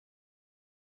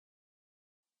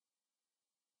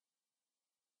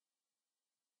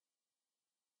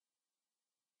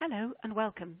Hello and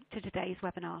welcome to today's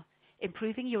webinar,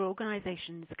 Improving Your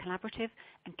Organization's Collaborative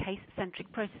and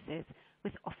Case-Centric Processes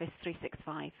with Office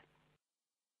 365.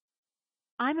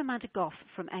 I'm Amanda Goff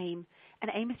from AIIM, and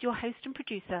AIIM is your host and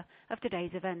producer of today's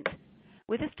event.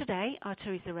 With us today are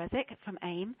Teresa Rezic from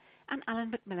AIIM and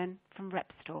Alan McMillan from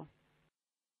RepStore.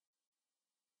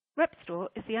 RepStore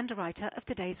is the underwriter of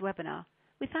today's webinar.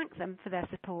 We thank them for their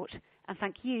support and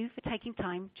thank you for taking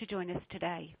time to join us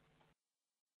today.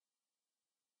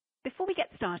 Before we get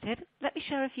started, let me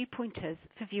share a few pointers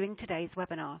for viewing today's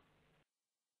webinar.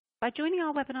 By joining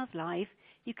our webinars live,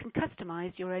 you can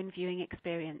customize your own viewing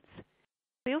experience.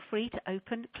 Feel free to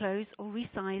open, close, or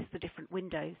resize the different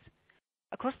windows.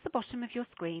 Across the bottom of your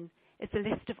screen is the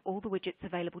list of all the widgets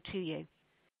available to you.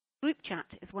 Group Chat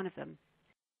is one of them.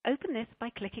 Open this by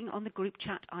clicking on the Group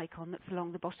Chat icon that's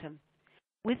along the bottom.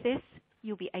 With this,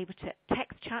 you'll be able to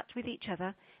text chat with each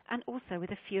other and also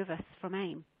with a few of us from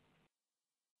AIIM.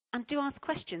 And do ask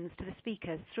questions to the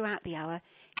speakers throughout the hour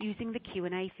using the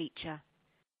Q&A feature.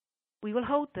 We will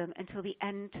hold them until the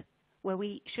end, where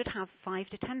we should have 5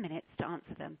 to 10 minutes to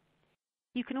answer them.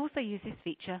 You can also use this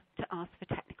feature to ask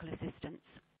for technical assistance.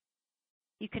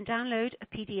 You can download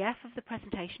a PDF of the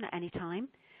presentation at any time.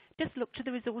 Just look to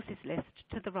the resources list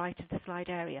to the right of the slide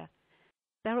area.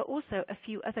 There are also a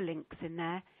few other links in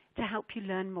there to help you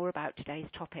learn more about today's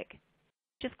topic.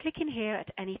 Just click in here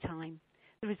at any time.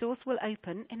 The resource will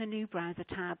open in a new browser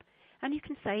tab, and you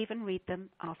can save and read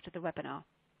them after the webinar.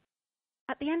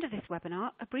 At the end of this webinar,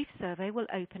 a brief survey will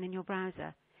open in your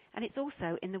browser, and it's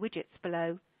also in the widgets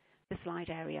below the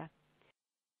slide area.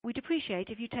 We'd appreciate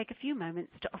if you take a few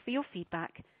moments to offer your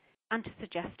feedback and to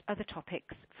suggest other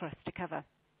topics for us to cover.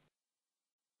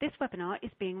 This webinar is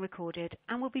being recorded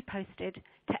and will be posted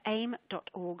to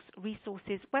AIIM.org's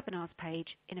Resources Webinars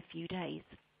page in a few days.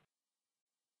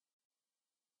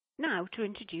 Now to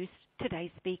introduce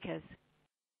today's speakers.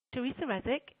 Teresa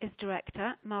Rezic is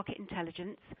Director, Market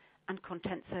Intelligence and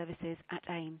Content Services at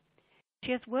AIIM.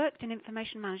 She has worked in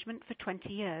information management for 20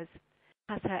 years,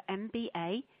 has her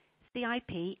MBA,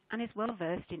 CIP, and is well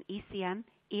versed in ECM,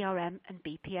 ERM, and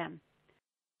BPM.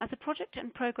 As a Project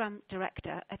and Program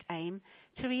Director at AIIM,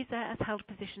 Teresa has held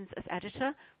positions as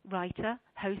editor, writer,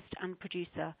 host, and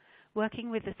producer,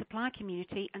 working with the supplier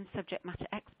community and subject matter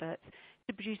experts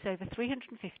to produce over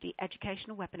 350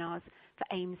 educational webinars for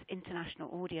AIIM's international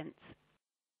audience.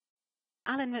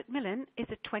 Alan McMillan is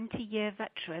a 25-year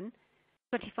veteran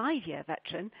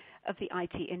of the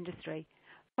IT industry,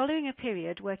 following a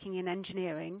period working in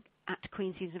engineering at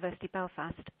Queen's University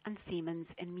Belfast and Siemens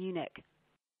in Munich.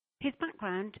 His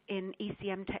background in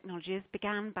ECM technologies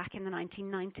began back in the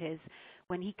 1990s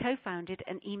when he co-founded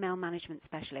an email management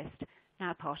specialist,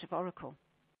 now part of Oracle.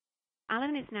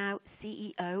 Alan is now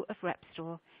CEO of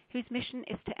RepStore, whose mission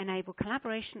is to enable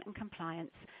collaboration and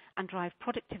compliance and drive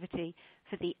productivity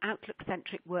for the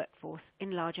Outlook-centric workforce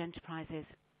in large enterprises.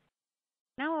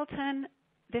 Now I'll turn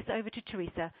this over to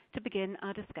Teresa to begin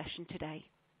our discussion today.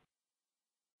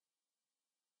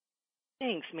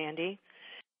 Thanks, Mandy.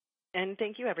 And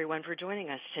thank you, everyone, for joining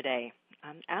us today.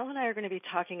 Al and I are going to be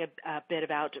talking a bit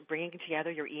about bringing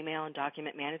together your email and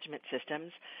document management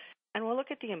systems, and we'll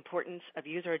look at the importance of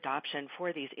user adoption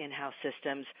for these in-house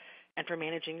systems and for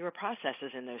managing your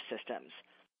processes in those systems.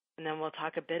 And then we'll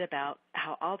talk a bit about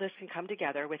how all this can come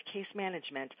together with case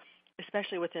management,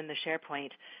 especially within the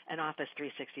SharePoint and Office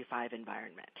 365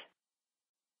 environment.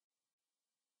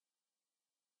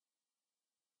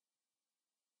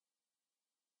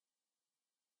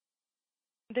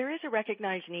 There is a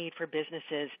recognized need for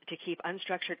businesses to keep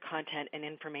unstructured content and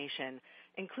information,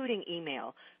 including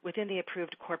email, within the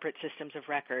approved corporate systems of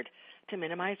record to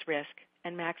minimize risk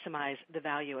and maximize the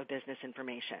value of business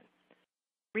information.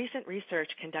 Recent research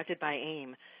conducted by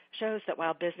AIIM shows that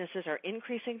while businesses are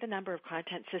increasing the number of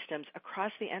content systems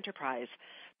across the enterprise,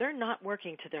 they're not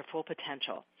working to their full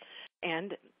potential.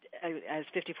 And as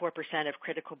 54% of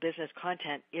critical business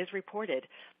content is reported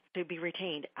to be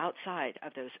retained outside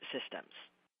of those systems.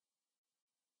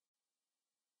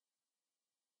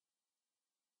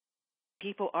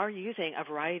 People are using a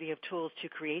variety of tools to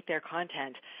create their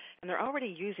content, and they're already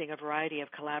using a variety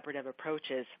of collaborative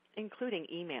approaches, including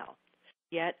email.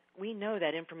 Yet, we know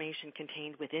that information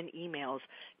contained within emails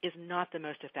is not the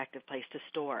most effective place to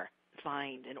store,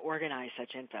 find, and organize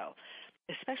such info,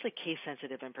 especially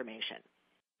case-sensitive information.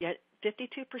 Yet,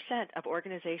 52% of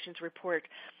organizations report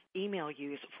email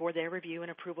use for their review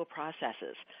and approval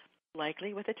processes,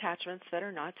 likely with attachments that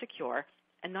are not secure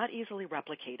and not easily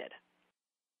replicated.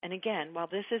 And again, while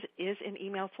this is in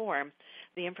email form,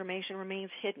 the information remains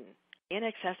hidden,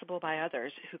 inaccessible by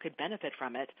others who could benefit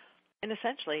from it, and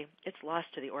essentially it's lost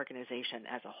to the organization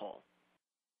as a whole.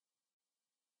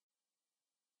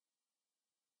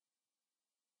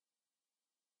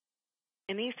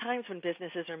 In these times when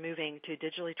businesses are moving to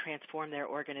digitally transform their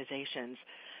organizations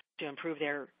to improve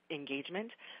their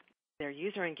engagement, their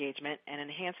user engagement, and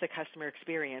enhance the customer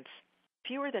experience,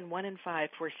 fewer than 1 in 5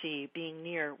 foresee being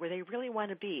near where they really want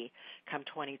to be come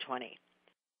 2020.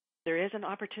 There is an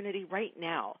opportunity right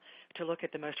now to look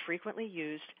at the most frequently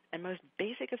used and most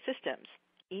basic of systems,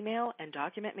 email and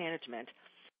document management,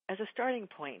 as a starting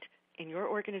point in your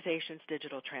organization's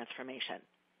digital transformation.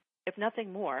 If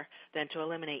nothing more than to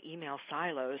eliminate email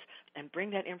silos and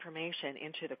bring that information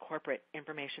into the corporate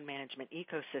information management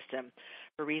ecosystem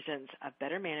for reasons of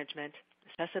better management,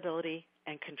 accessibility,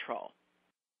 and control.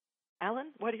 Alan,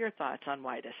 what are your thoughts on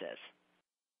why this is?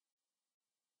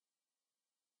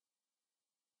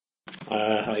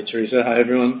 Hi, Teresa. Hi,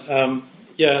 everyone.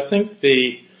 I think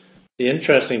the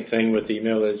interesting thing with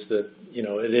email is that,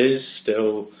 it is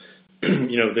still,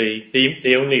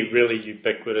 the only really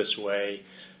ubiquitous way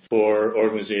for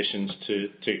organizations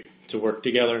to work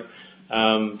together.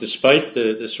 Despite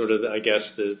the sort of, I guess,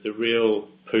 the real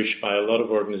push by a lot of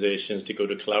organizations to go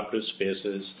to collaborative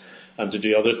spaces and to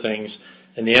do other things,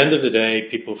 in the end of the day,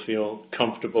 people feel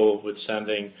comfortable with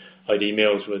sending out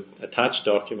emails with attached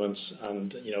documents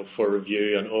and, for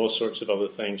review and all sorts of other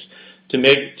things to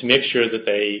make sure that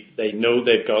they know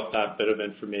they've got that bit of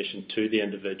information to the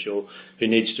individual who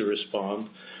needs to respond.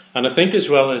 And I think as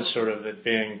well as sort of it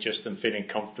being just them feeling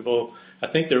comfortable, I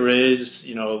think there is,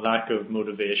 a lack of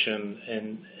motivation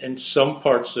in some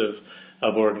parts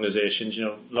of organizations.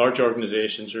 Large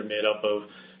organizations are made up of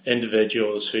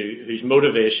individuals whose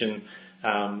motivation,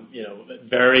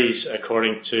 varies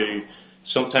according to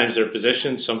sometimes their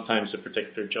position, sometimes the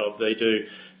particular job they do.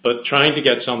 But trying to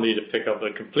get somebody to pick up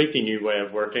a completely new way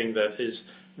of working that is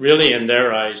really, in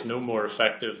their eyes, no more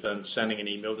effective than sending an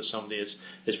email to somebody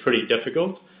is pretty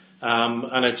difficult.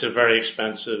 And it's a very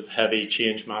expensive, heavy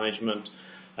change management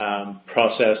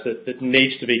process that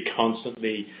needs to be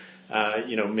constantly,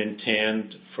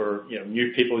 maintained for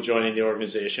new people joining the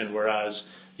organization, whereas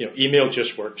email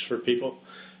just works for people.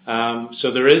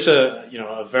 So there is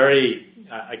a very,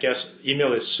 I guess,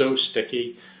 email is so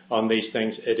sticky on these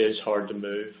things, it is hard to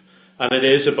move. And it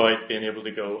is about being able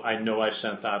to go, I know I've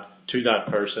sent that to that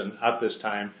person at this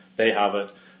time, they have it,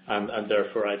 and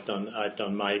therefore I've done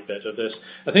my bit of this.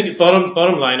 I think the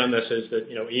bottom line on this is that,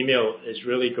 email is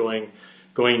really going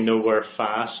nowhere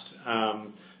fast.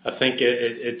 I think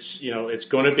it's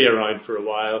going to be around for a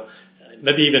while,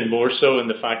 maybe even more so in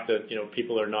the fact that,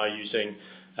 people are now using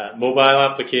mobile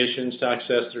applications to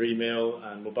access their email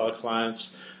and mobile clients.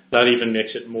 That even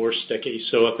makes it more sticky.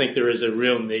 So I think there is a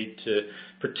real need to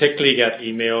particularly get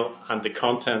email and the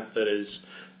content that is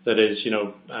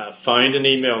found in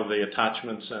email, the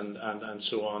attachments and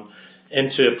so on,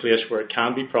 into a place where it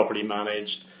can be properly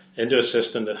managed, into a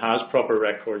system that has proper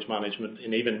records management,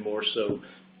 and even more so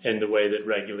in the way that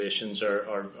regulations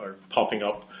are popping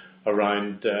up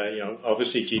around,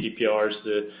 obviously GDPR is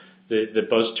the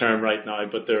buzz term right now,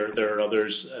 but there are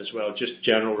others as well, just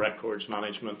general records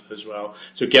management as well.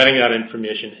 So getting that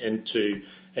information into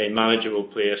a manageable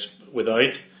place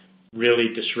without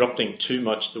really disrupting too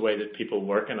much the way that people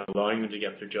work and allowing them to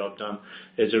get their job done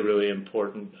is a really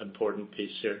important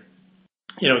piece here.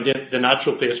 The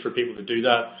natural place for people to do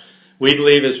that, we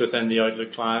believe, is within the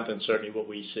Outlook client, and certainly what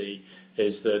we see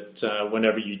is that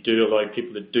whenever you do allow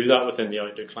people to do that within the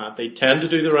Outlook client, they tend to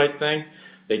do the right thing.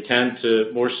 They tend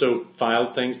to more so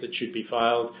file things that should be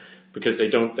filed because they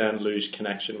don't then lose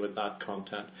connection with that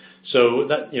content. So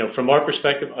that, from our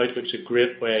perspective, Outlook's a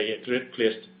great place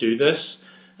to do this,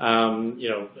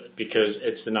 because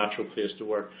it's the natural place to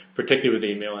work, particularly with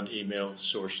email and email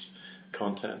sourced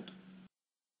content.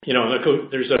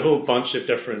 There's a whole bunch of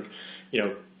different,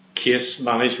 case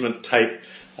management type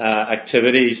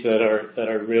activities that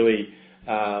are really,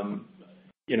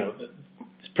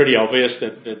 it's pretty obvious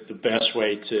that the best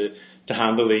way to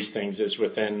handle these things is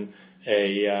within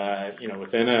an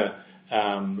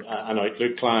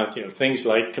Outlook client. Things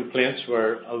like complaints,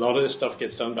 where a lot of this stuff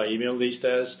gets done by email these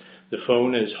days. The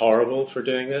phone is horrible for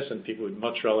doing this, and people would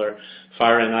much rather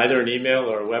fire in either an email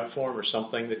or a web form or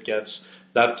something that gets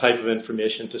that type of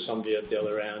information to somebody at the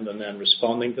other end, and then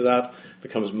responding to that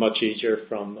becomes much easier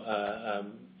from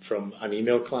an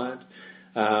email client.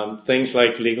 Things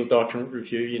like legal document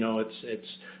review,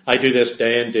 I do this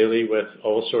day and daily with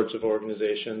all sorts of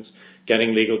organizations.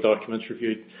 Getting legal documents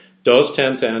reviewed does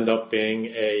tend to end up being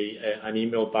an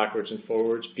email backwards and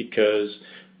forwards, because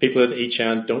people at each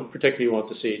end don't particularly want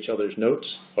to see each other's notes,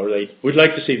 or they would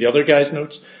like to see the other guy's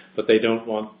notes, but they don't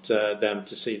want them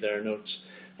to see their notes.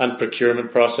 and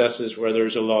procurement processes where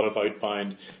there's a lot of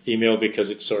outbound email because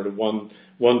it's sort of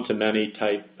one-to-many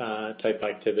type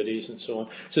activities and so on.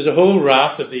 So there's a whole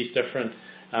raft of these different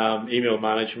email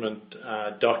management,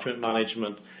 document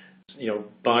management,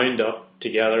 bound up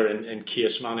together in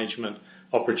case management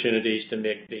opportunities to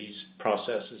make these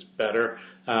processes better.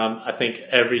 I think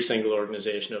every single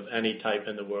organization of any type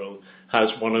in the world has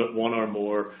one or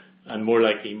more, and more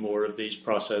likely more of these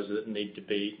processes that need to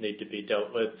be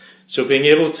dealt with. So being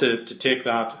able to take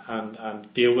that and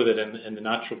deal with it in the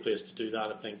natural place to do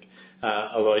that, I think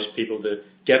allows people to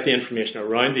get the information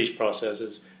around these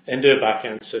processes into a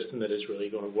back-end system that is really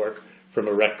going to work from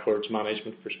a records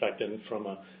management perspective and from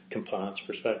a compliance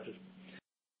perspective.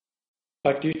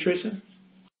 Back to you, Teresa.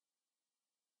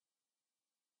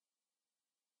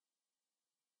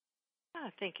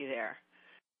 Thank you there.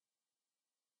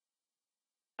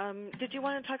 Did you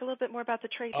want to talk a little bit more about the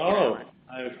traits? Oh,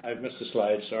 I've missed a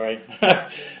slide. Sorry,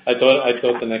 I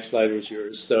thought the next slide was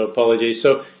yours. So apologies.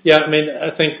 So yeah,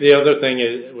 I think the other thing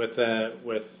is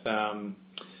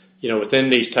within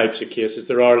these types of cases,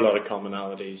 there are a lot of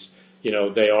commonalities.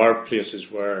 They are places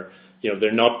where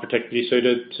they're not particularly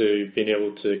suited to being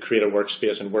able to create a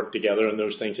workspace and work together and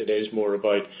those things. It is more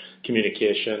about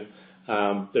communication.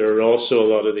 There are also a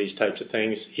lot of these types of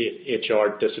things.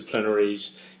 HR disciplinaries,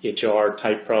 HR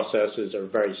type processes are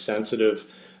very sensitive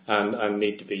and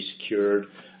need to be secured.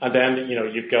 And then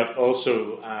you've got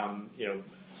also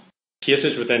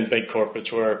cases within big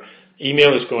corporates where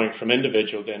email is going from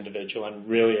individual to individual, and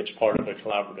really it's part of a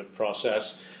collaborative process.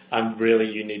 And really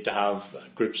you need to have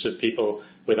groups of people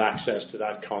with access to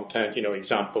that content.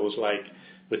 Examples like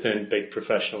within big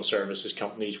professional services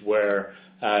companies where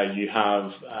you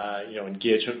have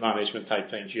engagement management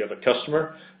type things. You have a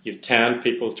customer, you have 10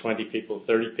 people, 20 people,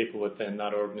 30 people within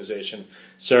that organization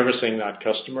servicing that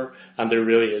customer, and there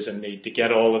really is a need to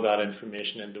get all of that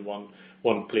information into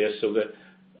one place so that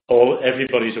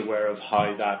everybody's aware of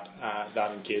how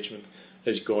that engagement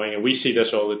is going. And we see this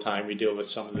all the time. We deal with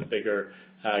some of the bigger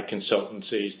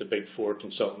consultancies, the big four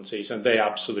consultancies, and they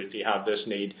absolutely have this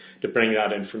need to bring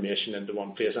that information into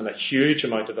one place. And a huge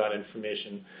amount of that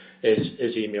information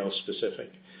is email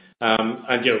specific.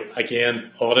 And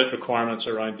again, audit requirements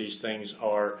around these things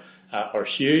are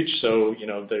huge. So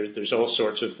there's all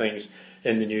sorts of things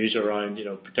in the news around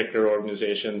particular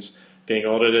organizations being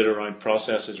audited around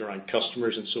processes, around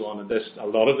customers, and so on. And a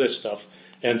lot of this stuff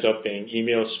ends up being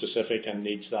email specific and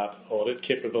needs that audit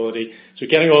capability. So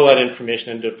getting all that information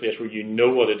into a place where you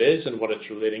know what it is and what it's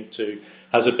relating to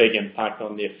has a big impact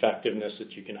on the effectiveness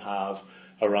that you can have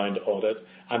around audit.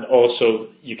 And also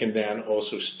you can then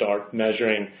also start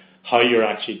measuring how you're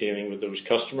actually dealing with those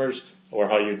customers or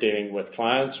how you're dealing with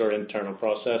clients or internal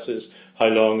processes, how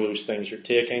long those things are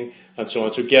taking, and so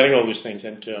on. So getting all those things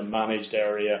into a managed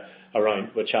area around,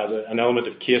 which has an element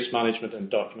of case management and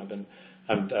document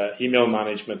and email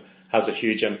management, has a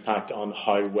huge impact on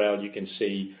how well you can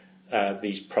see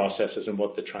these processes and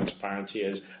what the transparency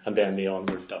is, and then the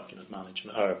onward document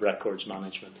management or records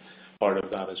management part of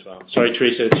that as well. Sorry,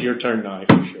 Teresa, it's your turn now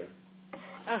for sure.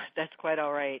 Oh, that's quite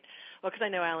all right. Well, because I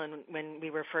know, Alan, when we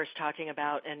were first talking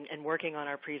about and working on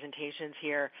our presentations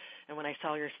here, and when I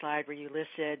saw your slide where you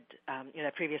listed,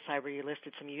 that previous slide where you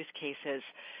listed some use cases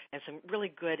and some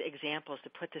really good examples to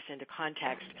put this into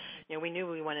context, we knew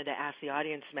we wanted to ask the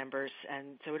audience members,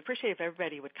 and so we'd appreciate if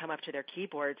everybody would come up to their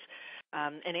keyboards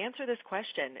and answer this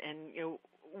question. And,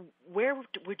 where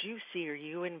would you see or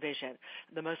you envision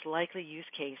the most likely use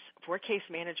case for case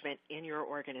management in your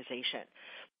organization?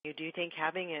 Do you think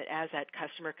having it as that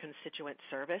customer constituent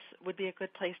service would be a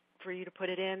good place for you to put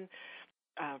it in?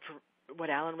 For what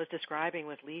Alan was describing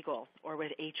with legal or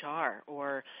with HR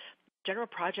or general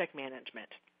project management,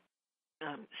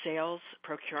 sales,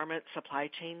 procurement, supply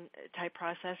chain type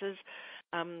processes?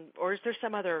 Or is there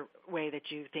some other way that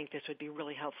you think this would be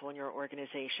really helpful in your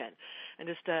organization? And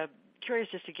just curious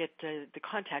just to get the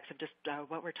context of just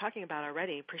what we're talking about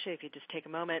already. Appreciate if you just take a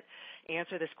moment,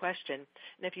 answer this question.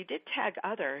 And if you did tag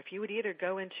other, if you would either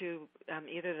go into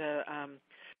either the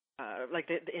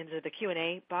into the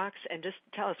Q&A box and just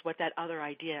tell us what that other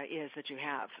idea is that you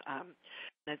have.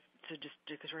 So just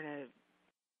because we're going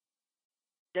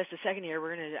to, just a second here,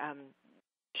 we're going to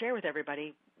share with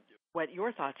everybody what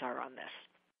your thoughts are on this.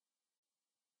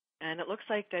 And it looks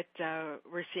like that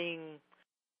we're seeing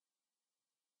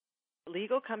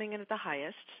legal coming in at the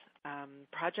highest,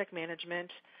 project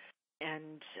management,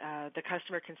 and the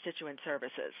customer constituent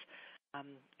services.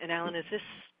 And Alan, is this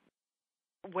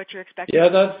what you're expecting? Yeah,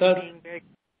 that being very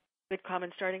good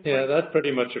common starting point? Yeah, that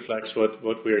pretty much reflects what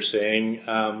we're saying.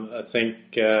 I think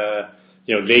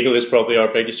legal is probably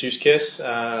our biggest use case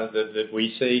that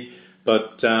we see.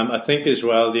 But I think as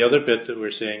well, the other bit that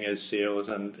we're seeing is sales,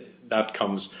 and that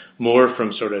comes more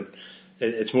from sort of,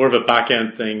 it's more of a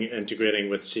back-end thing integrating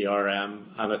with CRM.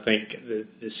 And I think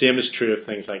the same is true of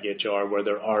things like HR, where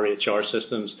there are HR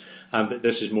systems, and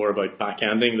this is more about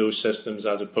back-ending those systems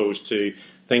as opposed to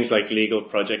things like legal,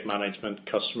 project management,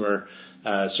 customer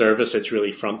service. It's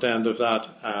really front end of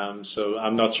that. So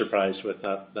I'm not surprised with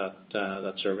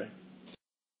that survey.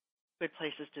 Good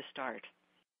places to start.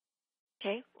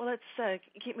 Okay, well, let's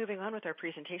keep moving on with our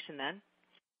presentation then.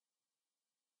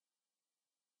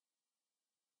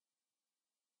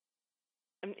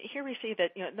 And here we see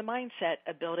that the mindset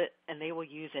of build it and they will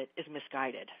use it is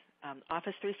misguided.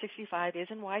 Office 365 is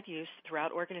in wide use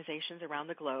throughout organizations around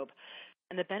the globe,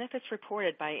 and the benefits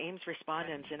reported by AIIM's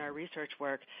respondents in our research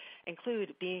work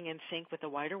include being in sync with the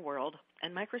wider world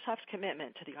and Microsoft's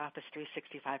commitment to the Office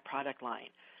 365 product line.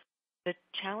 The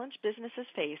challenge businesses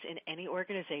face in any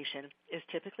organization is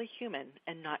typically human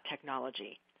and not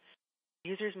technology.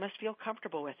 Users must feel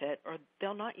comfortable with it, or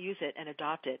they'll not use it and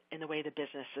adopt it in the way the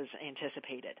businesses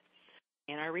anticipated.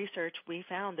 In our research, we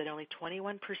found that only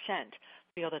 21%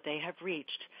 feel that they have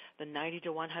reached the 90 to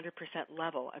 100%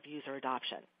 level of user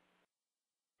adoption.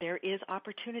 There is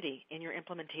opportunity in your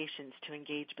implementations to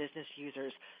engage business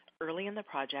users early in the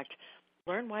project,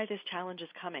 learn why this challenge is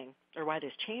coming, or why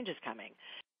this change is coming,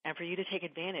 and for you to take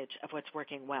advantage of what's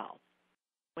working well.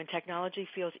 When technology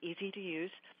feels easy to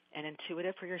use and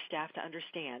intuitive for your staff to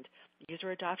understand,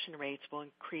 user adoption rates will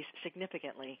increase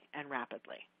significantly and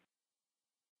rapidly.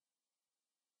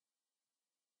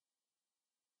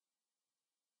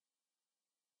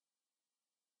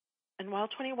 And while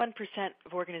 21%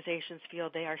 of organizations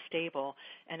feel they are stable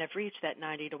and have reached that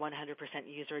 90 to 100%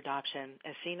 user adoption,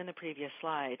 as seen in the previous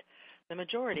slide, the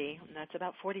majority, and that's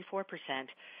about 44%,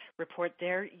 report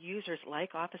their users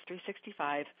like Office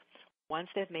 365 once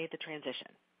they've made the transition.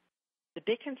 The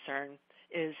big concern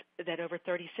is that over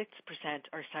 36%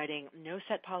 are citing no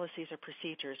set policies or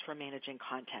procedures for managing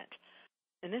content.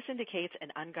 And this indicates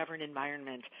an ungoverned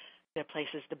environment that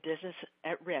places the business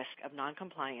at risk of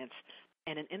noncompliance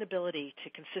and an inability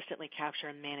to consistently capture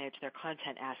and manage their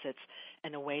content assets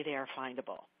in a way they are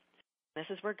findable. This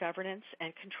is where governance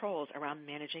and controls around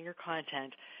managing your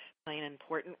content play an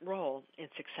important role in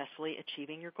successfully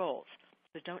achieving your goals.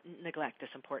 So don't neglect this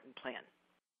important plan.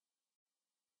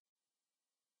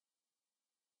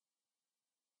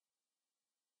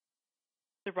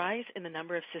 The rise in the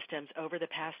number of systems over the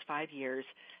past 5 years,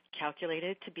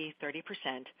 calculated to be 30%,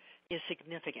 is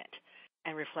significant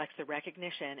and reflects the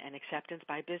recognition and acceptance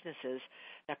by businesses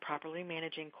that properly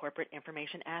managing corporate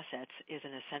information assets is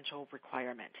an essential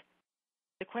requirement.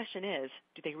 The question is,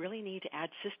 do they really need to add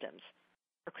systems,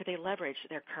 or could they leverage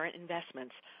their current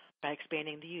investments by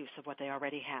expanding the use of what they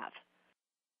already have?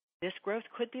 This growth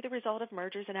could be the result of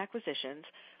mergers and acquisitions,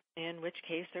 in which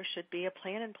case there should be a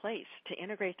plan in place to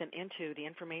integrate them into the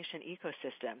information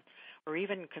ecosystem or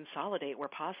even consolidate where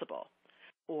possible.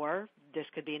 Or this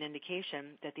could be an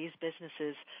indication that these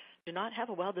businesses do not have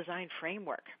a well-designed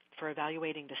framework for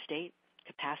evaluating the state,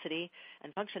 capacity,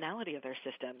 and functionality of their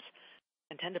systems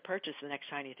and tend to purchase the next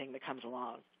shiny thing that comes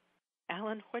along.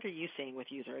 Alan, what are you seeing with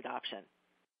user adoption?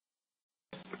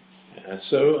 Yeah,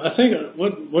 so I think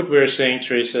what we're seeing,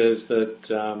 Teresa, is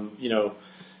that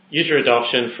user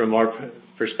adoption from our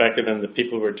perspective and the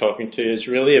people we're talking to is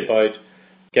really about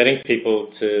getting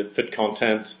people to put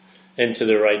content into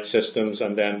the right systems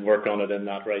and then work on it in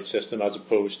that right system, as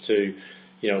opposed to,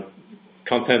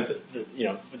 content,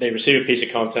 they receive a piece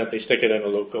of content, they stick it in a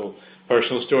local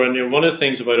personal store. And one of the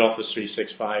things about Office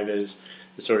 365 is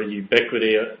the sort of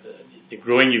ubiquity, the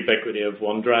growing ubiquity of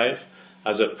OneDrive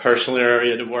as a personal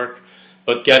area to work,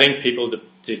 but getting people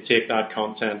to take that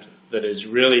content that is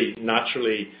really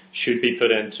naturally should be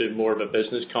put into more of a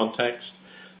business context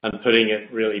and putting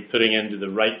into the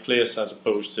right place as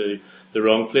opposed to the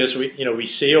wrong place.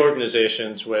 We see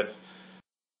organizations with,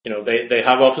 they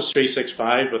have Office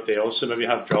 365, but they also maybe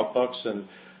have Dropbox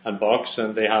and Box,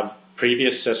 and they have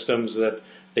previous systems that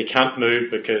they can't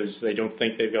move because they don't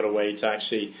think they've got a way to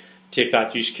actually take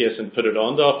that use case and put it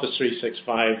onto Office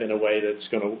 365 in a way that's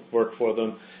going to work for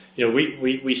them.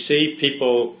 We see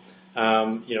people,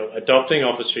 adopting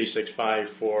Office 365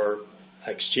 for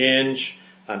Exchange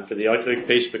and for the Outlook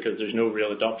piece because there's no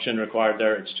real adoption required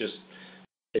there.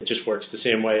 It just works the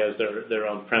same way as their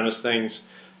on-premise things.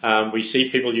 We see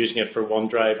people using it for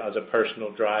OneDrive as a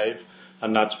personal drive,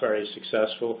 and that's very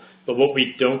successful. But what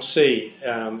we don't see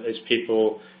is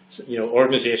people,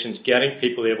 organizations getting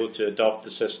people able to adopt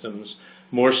the systems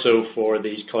more so for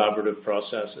these collaborative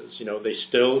processes. They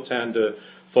still tend to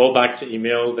fall back to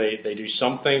email. They do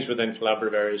some things within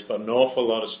collaborative areas, but an awful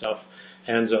lot of stuff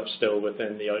ends up still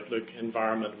within the Outlook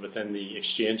environment, within the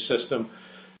Exchange system.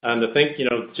 And I think,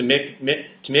 to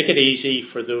make it easy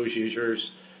for those users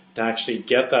to actually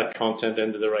get that content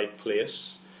into the right place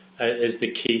is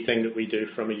the key thing that we do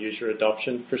from a user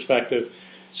adoption perspective.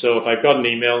 So if I've got an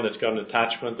email and it's got an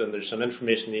attachment and there's some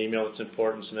information in the email that's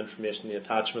important, some information in the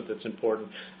attachment that's important,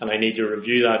 and I need to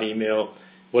review that email,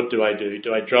 what do?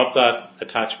 Do I drop that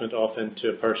attachment off into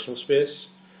a personal space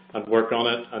and work on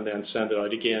it and then send it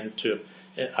out again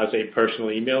as a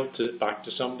personal email back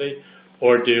to somebody?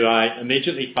 Or do I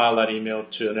immediately file that email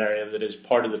to an area that is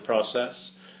part of the process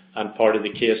and part of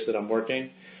the case that I'm working,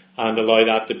 and allow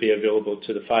that to be available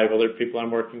to the 5 other people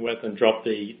I'm working with, and drop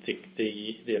the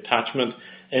attachment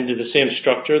into the same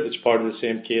structure that's part of the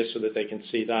same case so that they can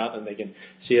see that and they can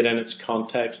see it in its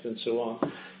context and so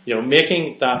on.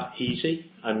 Making that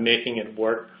easy and making it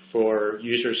work for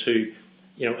users who,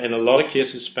 in a lot of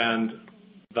cases spend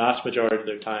vast majority of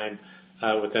their time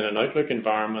within an Outlook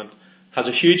environment, has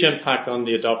a huge impact on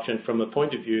the adoption from the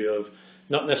point of view of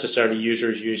not necessarily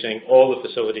users using all the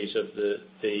facilities of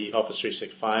the Office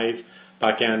 365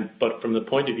 backend, but from the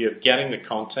point of view of getting the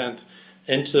content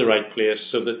into the right place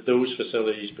so that those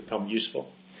facilities become useful.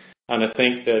 And I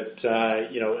think that,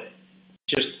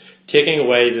 just taking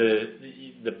away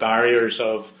the barriers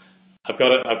of, I've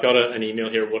got an email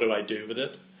here, what do I do with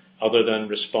it, other than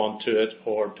respond to it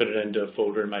or put it into a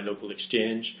folder in my local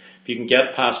Exchange. If you can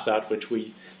get past that, which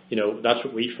that's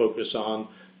what we focus on,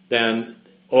 then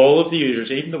all of the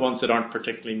users, even the ones that aren't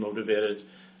particularly motivated,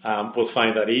 will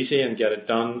find that easy and get it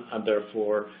done, and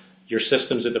therefore your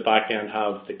systems at the back end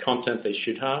have the content they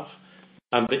should have,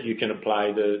 and that you can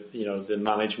apply the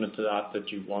management to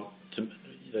that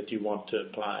you want to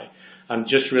apply, and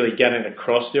just really getting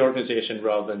across the organization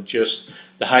rather than just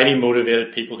the highly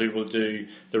motivated people who will do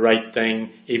the right thing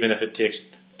even if it takes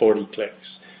 40 clicks.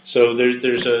 So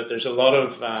there's a lot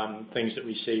of things that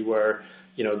we see where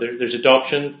there's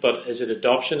adoption, but is it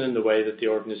adoption in the way that the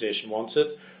organization wants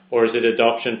it, or is it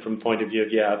adoption from point of view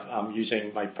of I'm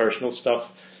using my personal stuff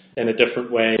in a different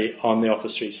way on the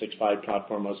Office 365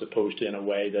 platform as opposed to in a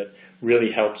way that really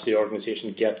helps the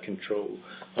organization get control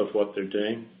of what they're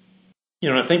doing.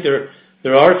 I think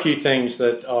there are a few things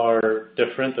that are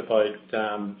different about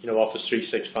Office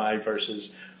 365 versus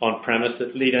on-premise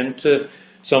that lead into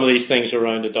some of these things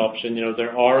around adoption.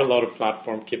 There are a lot of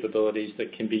platform capabilities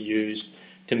that can be used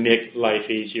to make life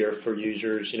easier for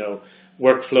users.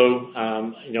 Workflow,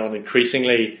 and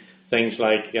increasingly things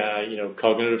like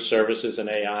cognitive services and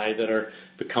AI that are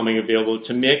becoming available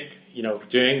to make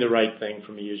doing the right thing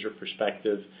from a user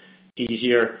perspective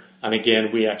easier. And again,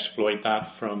 we exploit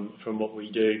that from what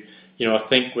we do. I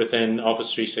think within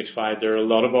Office 365 there are a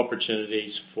lot of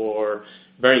opportunities for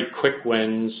very quick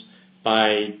wins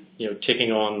by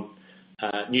taking on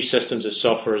new systems as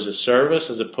software as a service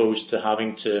as opposed to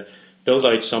having to build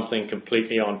out something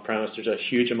completely on-premise. There's a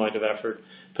huge amount of effort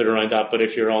put around that, but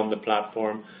if you're on the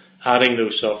platform, adding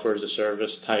those software as a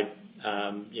service type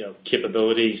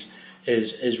capabilities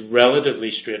is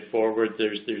relatively straightforward.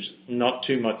 There's not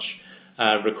too much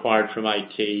required from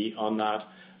IT on that,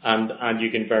 and you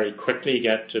can very quickly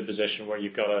get to a position where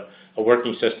you've got a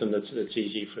working system that's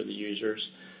easy for the users.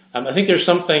 I think there's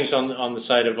some things on the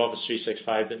side of Office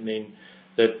 365 that mean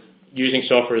that using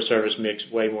software as a service makes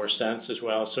way more sense as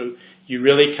well. So you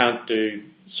really can't do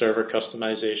server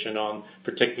customization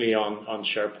particularly on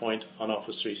SharePoint on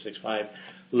Office 365.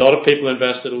 A lot of people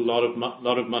invested a lot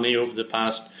of money over the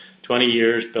past 20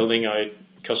 years building out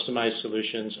customized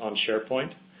solutions on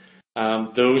SharePoint.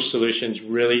 Those solutions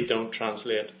really don't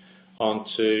translate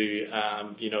onto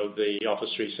the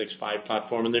Office 365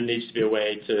 platform, and there needs to be a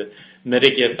way to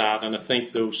mitigate that. And I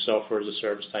think those software as a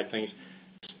service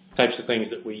types of things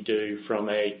that we do from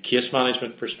a case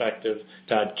management perspective,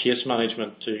 to add case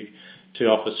management to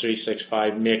Office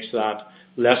 365 makes that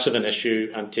less of an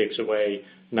issue and takes away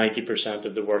 90%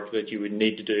 of the work that you would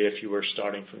need to do if you were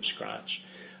starting from scratch.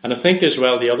 And I think as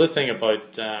well, the other thing about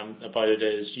it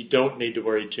is you don't need to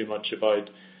worry too much about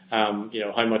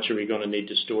how much are we going to need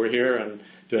to store here, and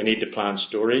do I need to plan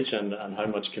storage, and how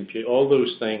much compute. All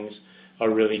those things are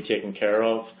really taken care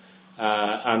of,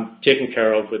 and taken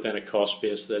care of within a cost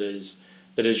base that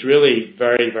is really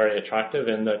very, very attractive,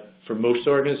 in that for most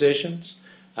organizations,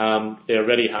 they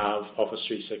already have Office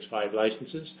 365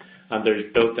 licenses, and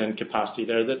there's built-in capacity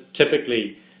there that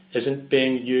typically isn't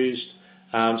being used.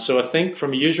 So I think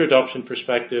from a user adoption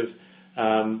perspective,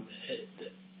 having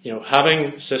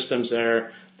systems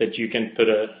there that you can put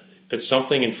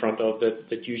something in front of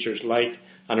that users like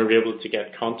and are able to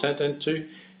get content into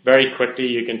very quickly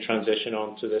you can transition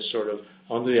onto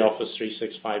onto the Office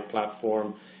 365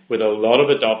 platform with a lot of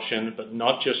adoption, but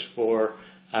not just for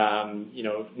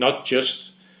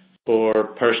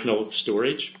personal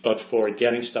storage, but for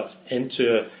getting stuff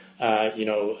into a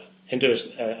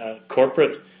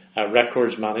corporate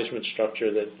records management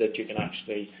structure that you can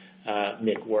actually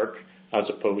make work, as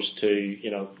opposed to,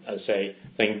 as I say,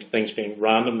 things being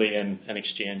randomly in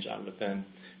Exchange and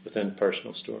within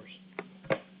personal stores.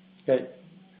 Okay.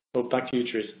 Well, back to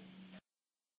you, Teresa.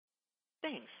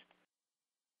 Thanks.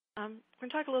 We're going to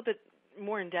talk a little bit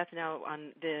more in depth now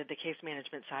on the case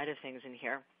management side of things in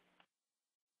here.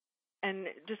 And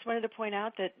just wanted to point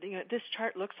out that this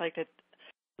chart looks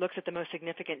at the most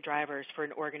significant drivers for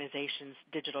an organization's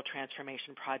digital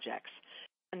transformation projects.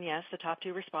 And yes, the top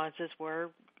two responses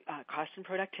were cost and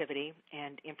productivity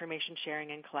and information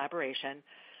sharing and collaboration.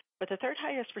 But the third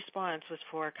highest response was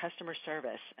for customer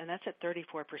service, and that's at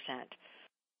 34%.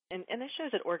 And this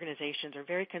shows that organizations are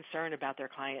very concerned about their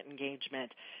client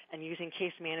engagement, and using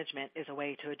case management is a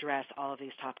way to address all of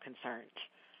these top concerns.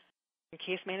 And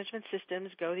case management systems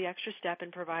go the extra step in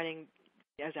providing,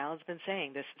 as Alan's been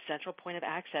saying, this central point of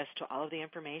access to all of the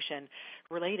information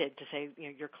related to, say,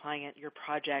 your client, your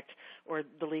project, or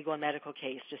the legal and medical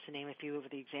case, just to name a few of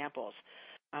the examples.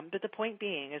 But the point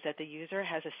being is that the user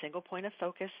has a single point of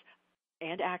focus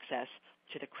and access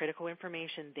to the critical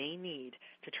information they need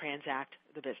to transact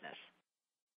the business.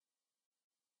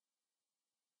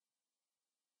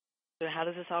 So how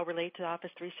does this all relate to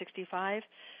Office 365?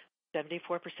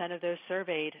 74% of those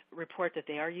surveyed report that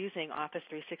they are using Office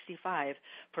 365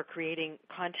 for creating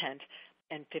content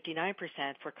and 59%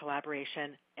 for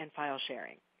collaboration and file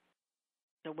sharing.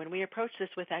 So when we approach this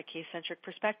with that case-centric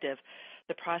perspective,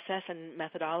 the process and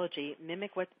methodology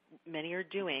mimic what many are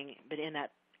doing, but in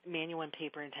that manual and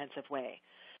paper-intensive way.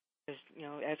 Because,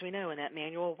 as we know, in that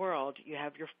manual world, you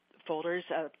have your folders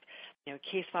of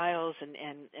case files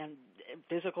and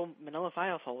physical manila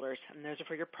file folders, and those are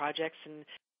for your projects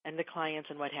and the clients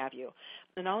and what have you.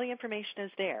 And all the information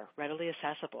is there, readily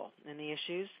accessible. And the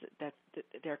issues that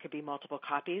there could be multiple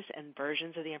copies and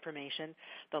versions of the information,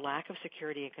 the lack of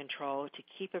security and control to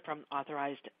keep it from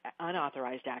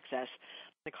unauthorized access,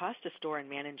 the cost to store and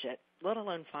manage it, let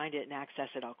alone find it and access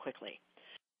it all quickly.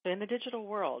 So in the digital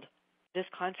world, this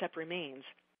concept remains,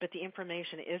 but the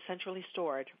information is centrally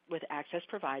stored with access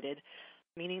provided,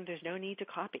 meaning there's no need to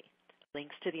copy.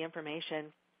 Links to the information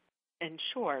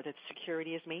ensure that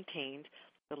security is maintained.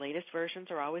 The latest versions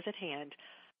are always at hand.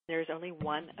 There is only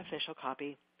one official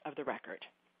copy of the record.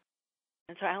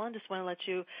 And so, Alan, just want to let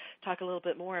you talk a little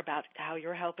bit more about how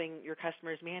you're helping your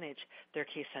customers manage their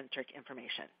case-centric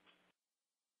information.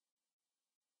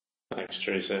 Thanks,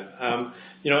 Teresa.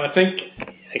 I think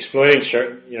exploiting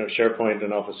SharePoint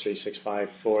and Office 365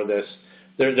 for this,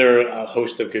 there are a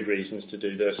host of good reasons to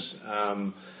do this,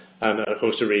 and a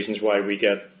host of reasons why we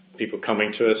get people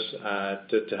coming to us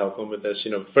to help them with this.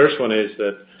 First one is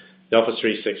that the Office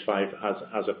 365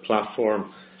 as a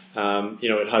platform,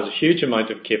 it has a huge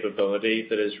amount of capability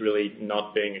that is really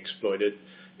not being exploited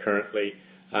currently.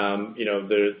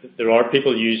 There are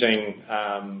people using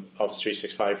Office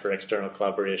 365 for external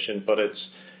collaboration, but it's,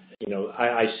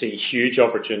 I see huge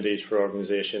opportunities for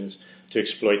organizations to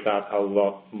exploit that a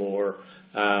lot more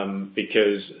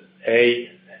because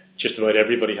just about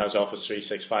everybody has Office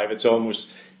 365. It's almost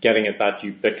getting at that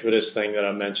ubiquitous thing that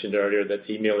I mentioned earlier, that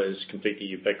email is completely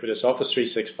ubiquitous. Office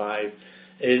 365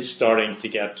 is starting to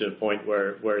get to a point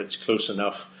where it's close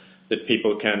enough that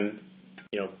people can,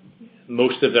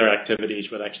 most of their activities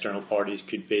with external parties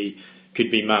could be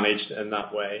managed in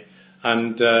that way.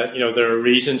 And, there are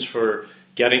reasons for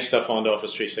getting stuff onto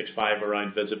Office 365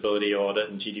 around visibility, audit,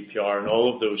 and GDPR and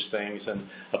all of those things, and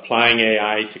applying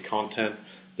AI to content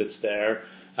that's there.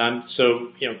 And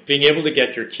so, being able to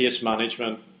get your case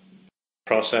management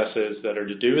processes that are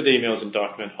to do with emails and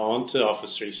document onto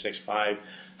Office 365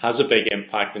 has a big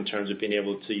impact in terms of being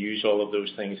able to use all of those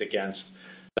things against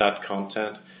that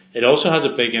content. It also has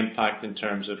a big impact in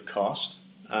terms of cost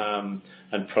and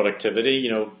productivity.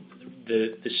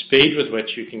 The speed with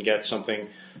which you can get something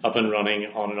up and running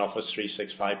on an Office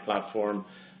 365 platform,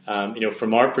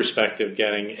 from our perspective,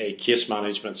 getting a case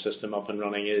management system up and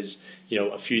running is,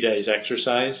 a few days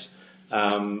exercise,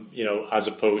 as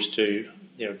opposed to,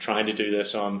 trying to do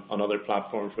this on other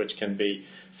platforms, which can be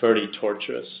fairly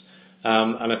torturous.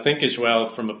 And I think as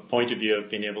well, from a point of view of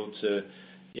being able to,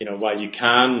 while you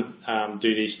can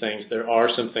do these things, there are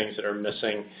some things that are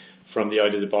missing from the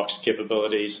out-of-the-box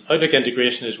capabilities. Outlook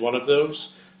integration is one of those.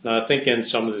 Now, I think in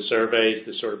some of the surveys,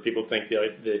 the sort of people think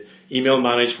the email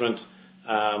management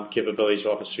capabilities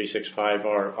of Office 365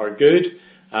 are good,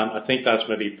 I think that's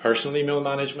maybe personal email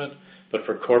management, but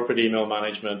for corporate email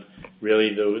management,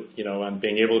 really, and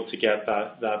being able to get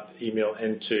that email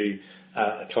into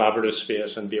a collaborative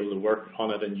space and be able to work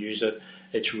on it and use it,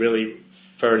 it's really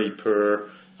fairly poor.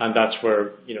 And that's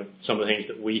where, some of the things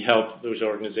that we help those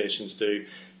organizations do.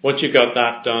 Once you've got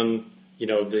that done,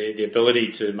 the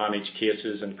ability to manage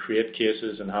cases and create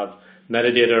cases and have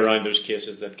metadata around those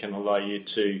cases that can allow you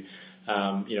to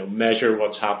measure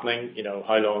what's happening,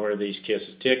 how long are these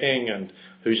cases taking and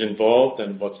who's involved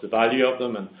and what's the value of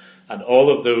them and all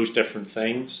of those different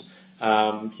things,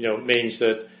 means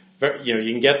that,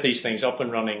 you can get these things up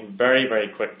and running very, very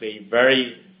quickly,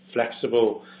 very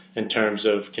flexible in terms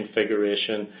of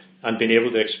configuration and being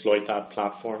able to exploit that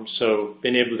platform. So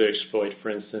being able to exploit, for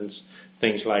instance,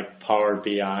 things like Power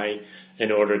BI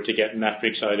in order to get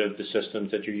metrics out of the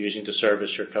systems that you're using to service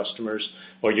your customers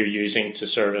or you're using to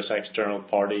service external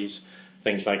parties,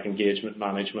 things like engagement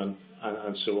management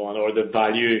and so on, or the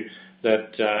value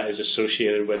that is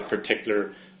associated with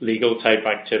particular legal type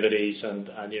activities and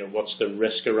what's the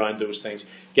risk around those things.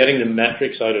 Getting the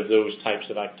metrics out of those types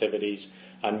of activities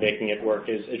and making it work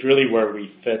is really where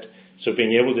we fit. So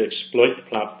being able to exploit the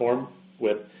platform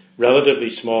with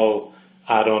relatively small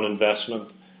add-on investment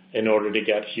in order to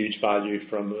get huge value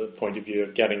from the point of view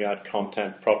of getting that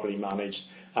content properly managed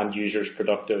and users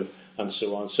productive and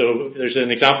so on. So there's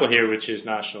an example here which is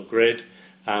National Grid,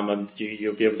 and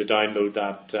you'll be able to download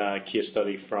that case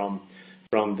study from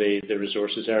the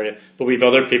resources area. But we've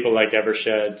other people like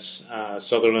Eversheds,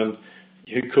 Sutherland,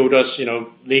 who code us,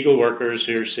 legal workers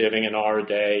who are saving an hour a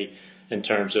day in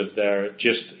terms of their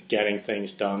just getting things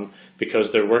done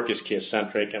because their work is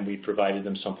case-centric and we provided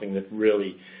them something that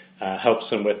really helps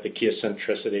them with the case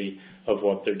centricity of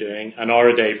what they're doing. An hour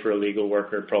a day for a legal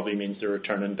worker probably means the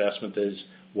return on investment is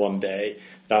 1 day,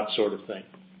 that sort of thing.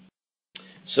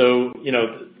 So,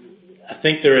 I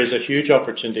think there is a huge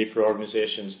opportunity for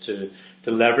organizations to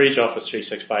leverage Office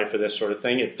 365 for this sort of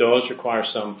thing. It does require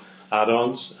some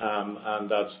add-ons, and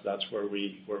that's where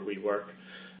we work.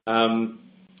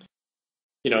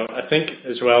 I think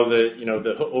as well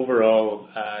the overall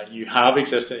you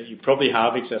probably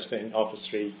have existing Office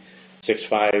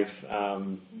 365.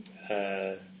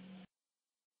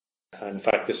 In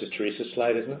fact, this is Teresa's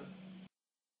slide, isn't it?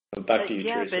 I'm back to you,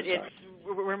 Teresa. Yeah,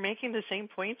 but we're making the same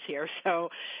points here. So,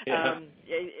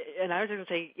 and I was going to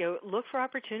say, look for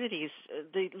opportunities.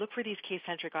 Look for these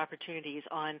case-centric opportunities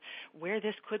on where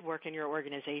this could work in your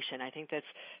organization. I think that's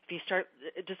if you start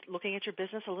just looking at your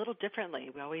business a little differently.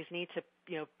 We always need to,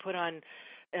 put on.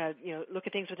 Look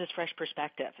at things with this fresh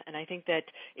perspective. And I think that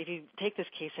if you take this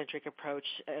case-centric approach,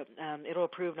 it'll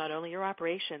improve not only your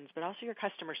operations, but also your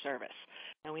customer service.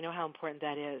 And we know how important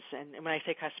that is. And when I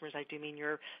say customers, I do mean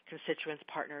your constituents,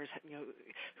 partners,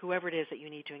 whoever it is that you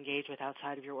need to engage with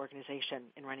outside of your organization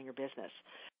in running your business.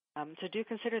 So do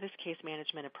consider this case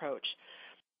management approach.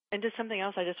 And just something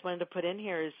else I just wanted to put in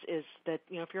here is that,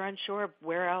 if you're unsure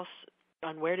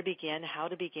on where to begin, how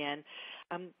to begin,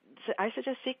 so I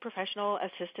suggest seek professional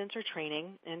assistance or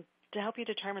training and to help you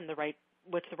determine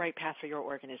what's the right path for your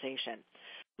organization.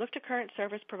 Look to current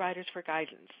service providers for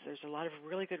guidance. There's a lot of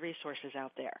really good resources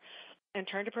out there. And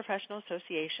turn to professional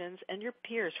associations and your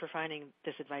peers for finding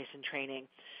this advice and training.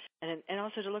 And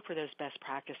also to look for those best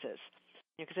practices.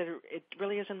 Because it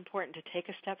really is important to take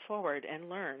a step forward and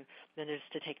learn than it is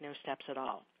to take no steps at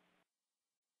all.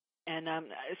 And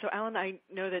so, Alan, I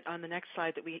know that on the next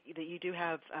slide that you do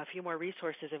have a few more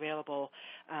resources available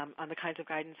on the kinds of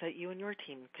guidance that you and your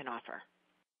team can offer.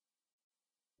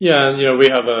 Yeah, we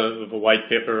have a white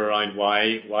paper around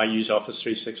why use Office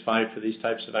 365 for these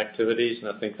types of activities,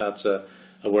 and I think that's a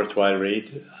worthwhile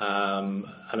read. And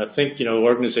I think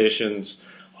organizations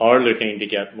are looking to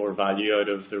get more value out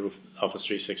of their Office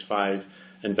 365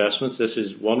 investments. This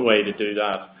is one way to do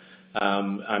that.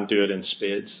 And do it in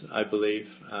spades, I believe.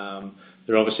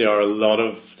 There obviously are a lot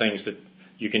of things that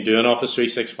you can do in Office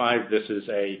 365. This is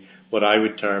what I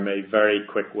would term a very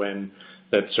quick win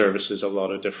that services a lot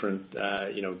of different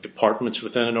departments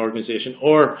within an organization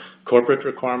or corporate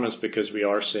requirements, because we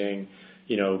are seeing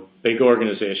big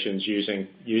organizations using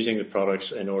the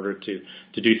products in order to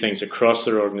do things across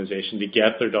their organization to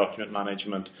get their document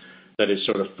management that is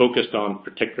sort of focused on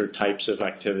particular types of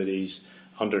activities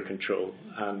under control.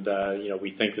 And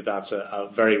we think that that's a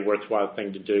very worthwhile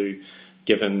thing to do,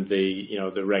 given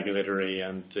the regulatory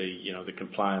and the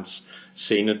compliance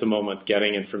scene at the moment.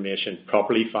 Getting information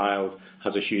properly filed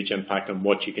has a huge impact on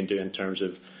what you can do in terms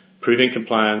of proving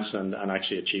compliance and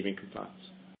actually achieving compliance.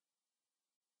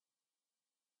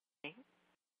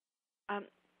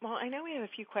 Well, I know we have a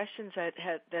few questions that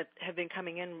have been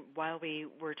coming in while we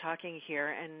were talking here,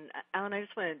 and Alan, I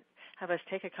just want to have us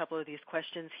take a couple of these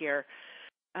questions here.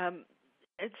 And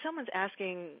someone's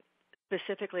asking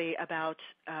specifically about,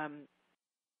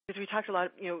 because we talked a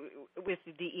lot, with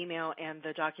the email and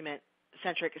the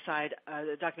document-centric side,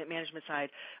 the document management side,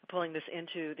 pulling this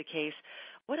into the case.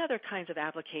 What other kinds of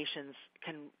applications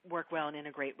can work well and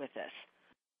integrate with this?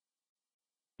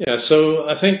 Yeah, so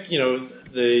I think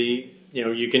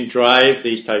you can drive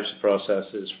these types of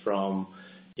processes from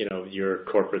your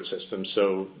corporate system.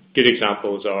 So good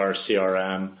examples are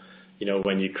CRM.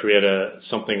 When you create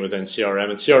something within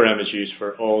CRM, and CRM is used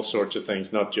for all sorts of things,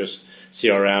 not just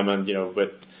CRM. And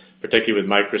particularly with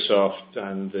Microsoft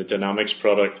and the Dynamics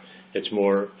product, it's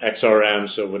more XRM.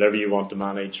 So whatever you want to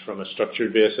manage from a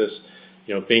structured basis,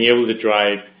 being able to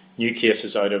drive new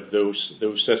cases out of those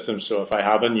systems. So if I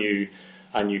have a new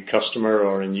customer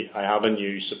or I have a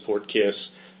new support case,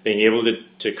 being able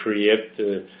to create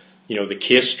the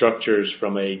case structures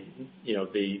from the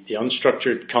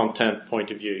unstructured content point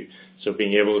of view. So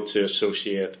being able to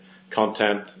associate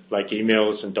content like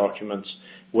emails and documents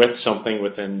with something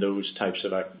within those types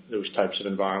of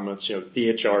environments.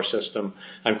 The HR system,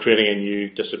 I'm creating a new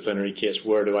disciplinary case.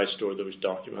 Where do I store those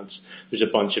documents? There's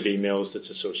a bunch of emails that's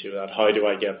associated with that. How do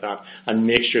I get that? And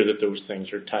make sure that those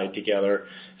things are tied together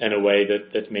in a way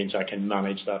that means I can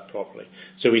manage that properly.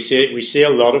 So we see a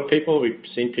lot of people. We've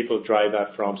seen people drive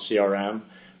that from CRM,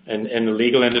 and in the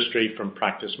legal industry from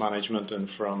practice management and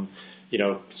from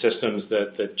systems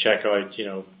that check out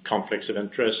conflicts of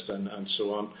interest and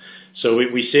so on. So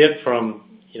we see it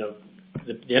from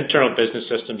the internal business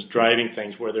systems driving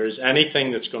things where there is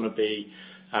anything that's going to be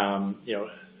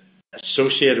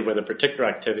associated with a particular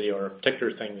activity or a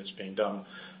particular thing that's being done.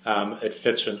 It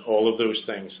fits in all of those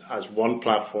things as one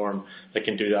platform that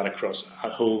can do that across a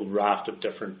whole raft of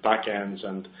different backends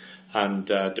and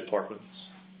departments.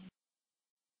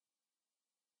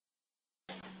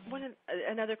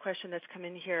 Another question that's come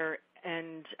in here,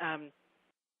 and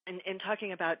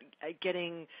talking about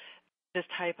getting this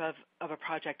type of a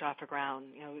project off the ground.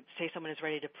 Say someone is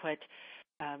ready to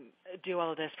do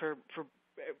all of this for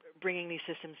bringing these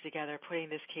systems together, putting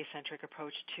this case-centric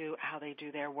approach to how they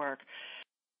do their work.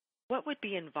 What would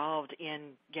be involved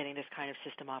in getting this kind of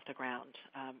system off the ground?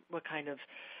 What kind of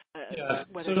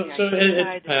whether so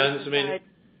it depends.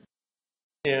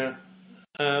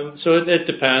 So it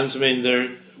depends.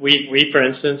 We for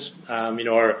instance,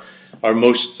 our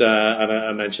most, and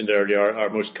I mentioned earlier, our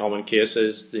most common case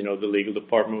is, the legal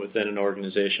department within an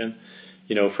organization.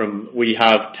 We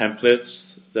have templates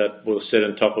that will sit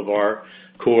on top of our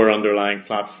core underlying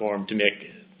platform to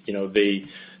make,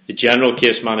 the general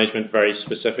case management very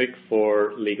specific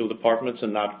for legal departments,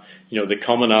 and that, the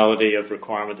commonality of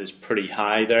requirement is pretty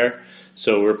high there.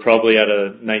 So we're probably at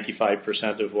a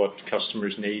 95% of what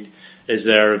customers need is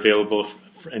there available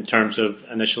in terms of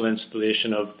initial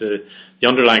installation of the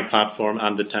underlying platform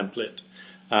and the template.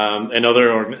 In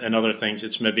other things,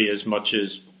 it's maybe as much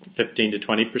as 15 to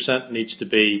 20% needs to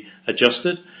be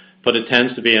adjusted, but it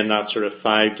tends to be in that sort of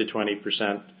 5 to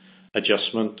 20%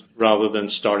 adjustment rather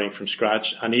than starting from scratch.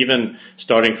 And even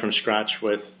starting from scratch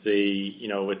with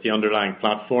the underlying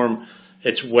platform,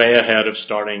 it's way ahead of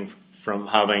starting from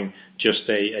having just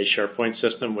a SharePoint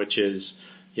system, which is,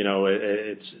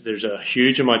 there's a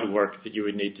huge amount of work that you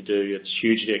would need to do. It's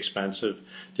hugely expensive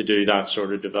to do that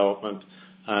sort of development,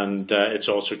 and it's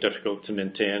also difficult to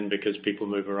maintain because people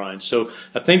move around. So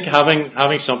I think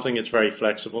having something that's very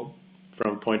flexible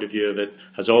from a point of view of it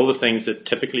has all the things that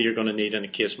typically you're going to need in a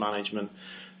case management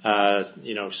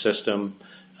system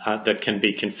that can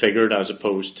be configured as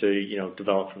opposed to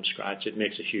developed from scratch. It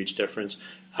makes a huge difference.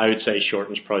 I would say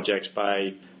shortens projects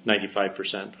by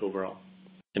 95% overall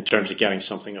in terms of getting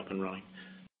something up and running.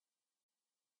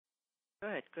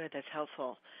 Good. That's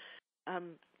helpful.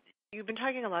 You've been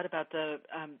talking a lot about the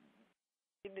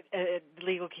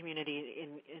legal community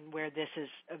in where this is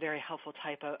a very helpful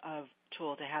type of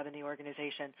tool to have in the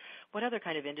organization. What other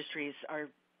kind of industries are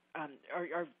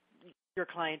your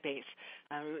client base?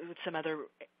 Some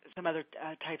other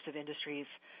types of industries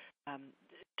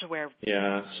to where?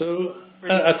 Yeah. So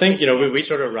I think we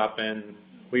sort of wrap in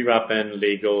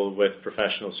legal with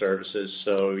professional services.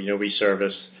 So we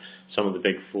service some of the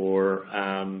big four.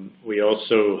 We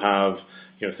also have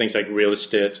things like real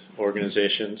estate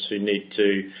organizations who need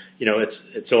to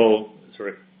it's all sort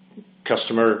of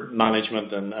customer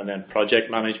management and then project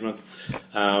management.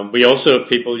 We also have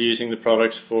people using the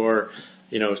products for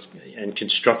in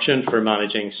construction for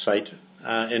managing site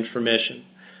information.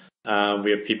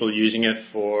 We have people using it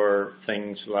for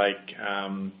things like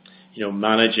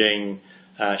managing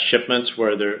shipments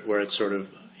where it's sort of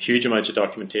huge amounts of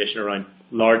documentation around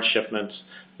large shipments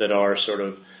that are sort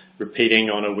of repeating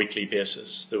on a weekly basis,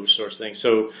 those sorts of things.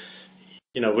 So,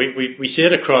 we see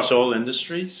it across all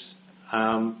industries,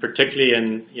 particularly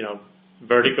in,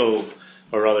 vertical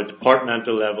or rather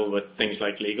departmental level with things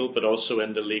like legal, but also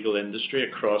in the legal industry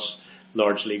across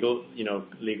large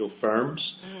legal firms.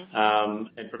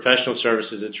 Mm-hmm. In professional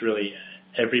services, it's really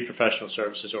every professional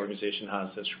services organization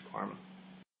has this requirement.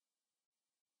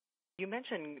 You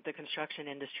mentioned the construction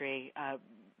industry.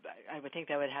 I would think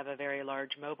that would have a very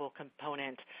large mobile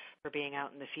component for being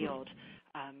out in the field.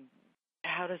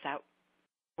 How does that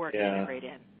work and integrate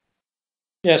in?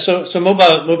 Yeah, so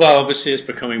mobile obviously is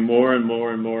becoming more and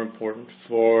more and more important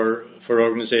for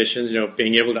organizations,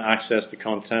 being able to access the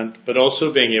content, but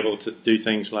also being able to do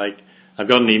things like, I've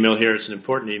got an email here, it's an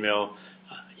important email,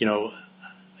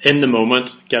 in the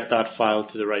moment, get that file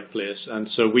to the right place. And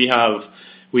so we have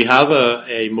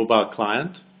a mobile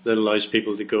client that allows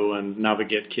people to go and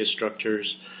navigate case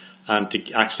structures and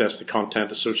to access the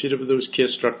content associated with those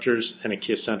case structures in a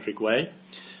case-centric way.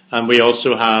 And we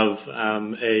also have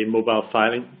a mobile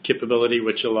filing capability,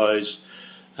 which allows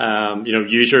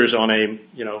users on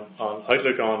on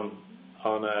Outlook on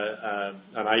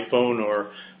an iPhone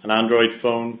or an Android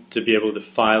phone to be able to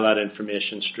file that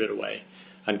information straight away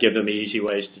and give them easy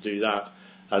ways to do that,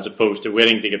 as opposed to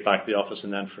waiting to get back to the office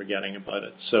and then forgetting about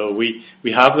it. So we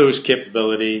have those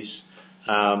capabilities.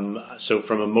 So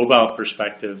from a mobile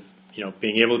perspective,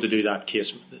 being able to do that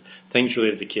things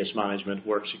related to case management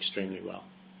works extremely well.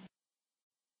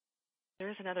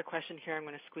 There's another question here I'm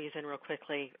going to squeeze in real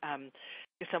quickly.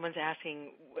 If someone's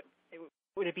asking,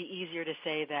 would it be easier to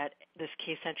say that this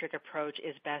case-centric approach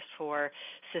is best for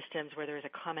systems where there is a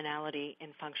commonality in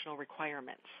functional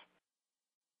requirements?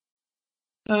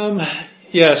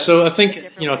 Yeah, so I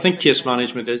think case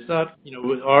management is that.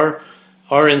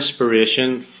 Our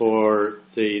inspiration for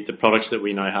the products that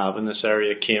we now have in this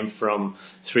area came from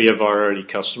 3 of our early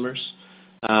customers.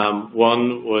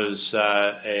 One was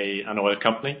an oil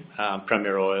company,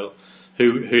 Premier Oil,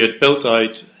 who had built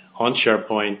out on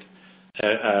SharePoint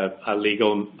a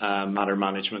legal matter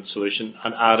management solution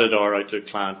and added our Outlook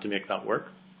client to make that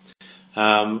work.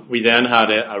 We then had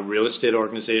a real estate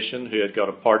organization who had got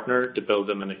a partner to build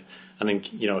them a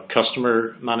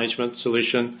customer management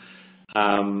solution,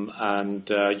 and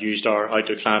used our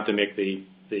Outlook client to make the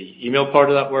email part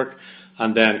of that work.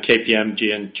 And then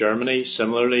KPMG in Germany,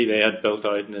 similarly, they had built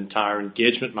out an entire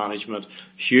engagement management,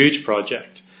 huge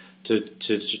project to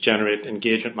generate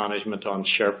engagement management on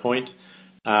SharePoint.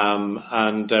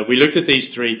 And we looked at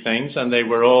these 3 things, and they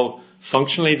were all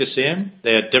functionally the same.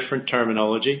 They had different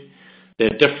terminology. They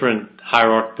had different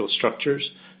hierarchical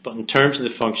structures. But in terms of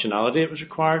the functionality it was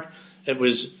required, it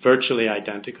was virtually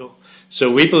identical. So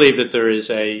we believe that there is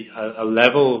a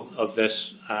level of this,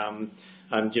 and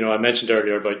I mentioned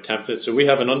earlier about templates. So we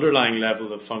have an underlying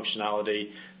level of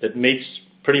functionality that meets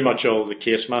pretty much all the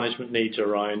case management needs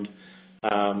around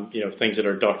things that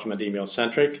are document email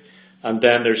centric. And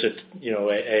then there's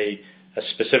a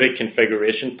specific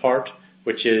configuration part,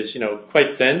 which is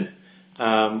quite thin,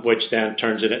 which then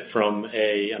turns it from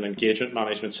an engagement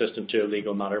management system to a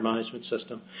legal matter management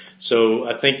system. So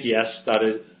I think yes, that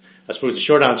is. I suppose the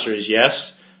short answer is yes,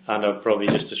 and I've probably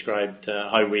just described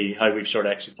how we've sort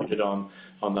of executed on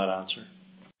that answer.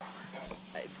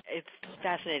 It's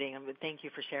fascinating, and thank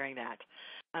you for sharing that.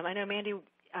 I know Mandy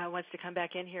wants to come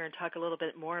back in here and talk a little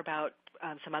bit more about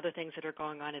some other things that are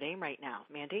going on at AIIM right now.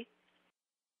 Mandy?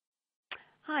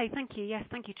 Hi, thank you. Yes,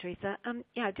 thank you, Teresa.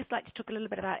 I'd just like to talk a little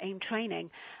bit about AIIM training.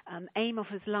 AIIM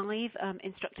offers live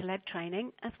instructor-led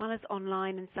training as well as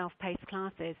online and self-paced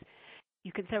classes.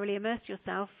 You can thoroughly immerse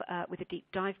yourself with a deep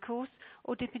dive course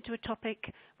or dip into a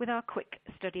topic with our quick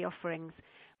study offerings.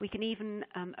 We can even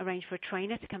arrange for a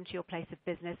trainer to come to your place of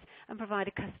business and provide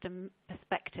a custom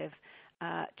perspective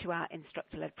to our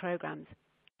instructor-led programs.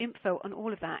 Info on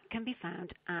all of that can be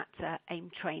found at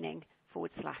AIM.org/training.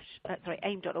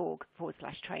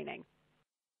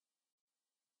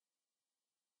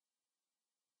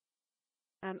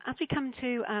 As we come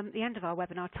to the end of our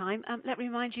webinar time, let me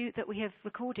remind you that we have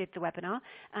recorded the webinar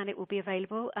and it will be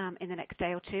available in the next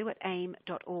day or 2 at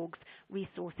AIM.org's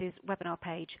resources webinar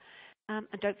page. And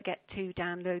don't forget to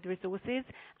download the resources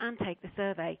and take the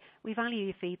survey. We value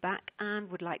your feedback and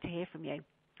would like to hear from you.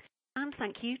 And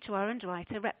thank you to our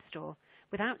underwriter, RepStore.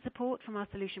 Without support from our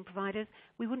solution providers,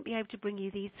 we wouldn't be able to bring you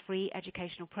these free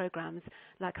educational programs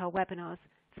like our webinars.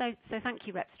 So thank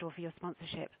you, RepStore, for your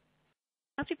sponsorship.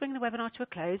 As we bring the webinar to a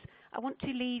close, I want to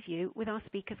leave you with our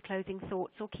speakers' closing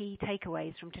thoughts or key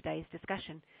takeaways from today's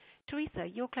discussion. Teresa,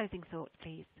 your closing thoughts,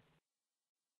 please.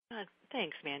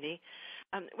 Thanks, Mandy.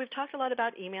 We've talked a lot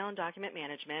about email and document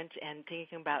management and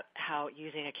thinking about how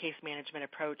using a case management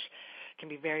approach can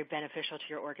be very beneficial to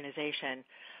your organization.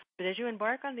 But as you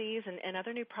embark on these and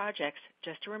other new projects,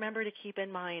 just to remember to keep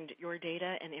in mind your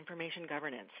data and information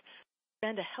governance.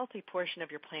 Spend a healthy portion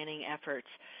of your planning efforts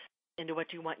into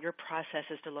what you want your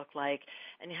processes to look like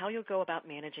and how you'll go about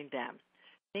managing them.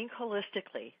 Think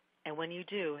holistically, and when you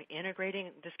do, integrating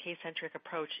this case-centric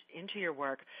approach into your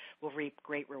work will reap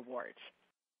great rewards.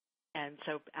 And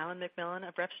so, Alan McMillan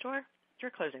of RepStore,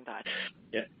 your closing thoughts.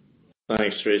 Yeah,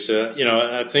 thanks, Teresa.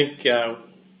 I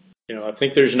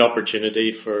think there's an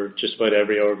opportunity for just about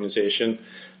every organization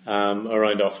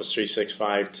around Office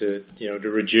 365 to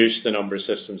reduce the number of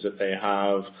systems that they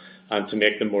have and to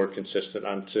make them more consistent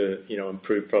and to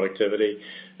improve productivity.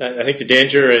 I think the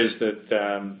danger is that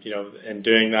in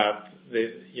doing that,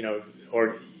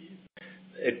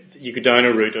 you go down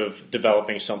a route of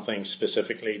developing something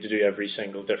specifically to do every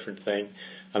single different thing.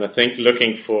 And I think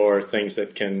looking for things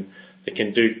that can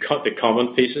do the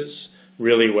common pieces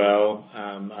really well,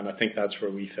 and I think that's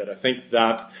where we fit. I think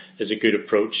that is a good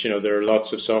approach. There are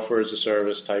lots of software as a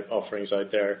service type offerings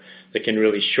out there that can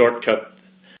really shortcut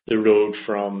the road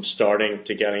from starting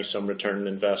to getting some return on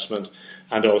investment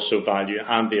and also value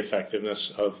and the effectiveness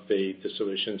of the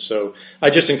solution. So I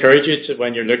just encourage you to,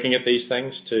 when you're looking at these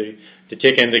things, to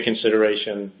take into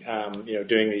consideration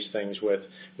doing these things with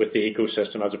the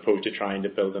ecosystem as opposed to trying to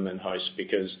build them in-house,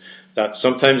 because that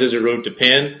sometimes is a road to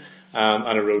pain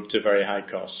and a road to very high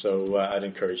cost. So I'd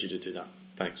encourage you to do that.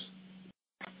 Thanks.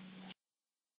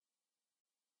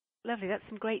 Lovely. That's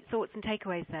some great thoughts and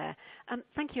takeaways there.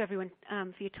 Thank you, everyone,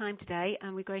 for your time today,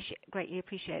 and we greatly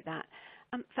appreciate that.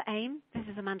 For AIIM, this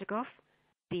is Amanda Goff.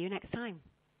 See you next time.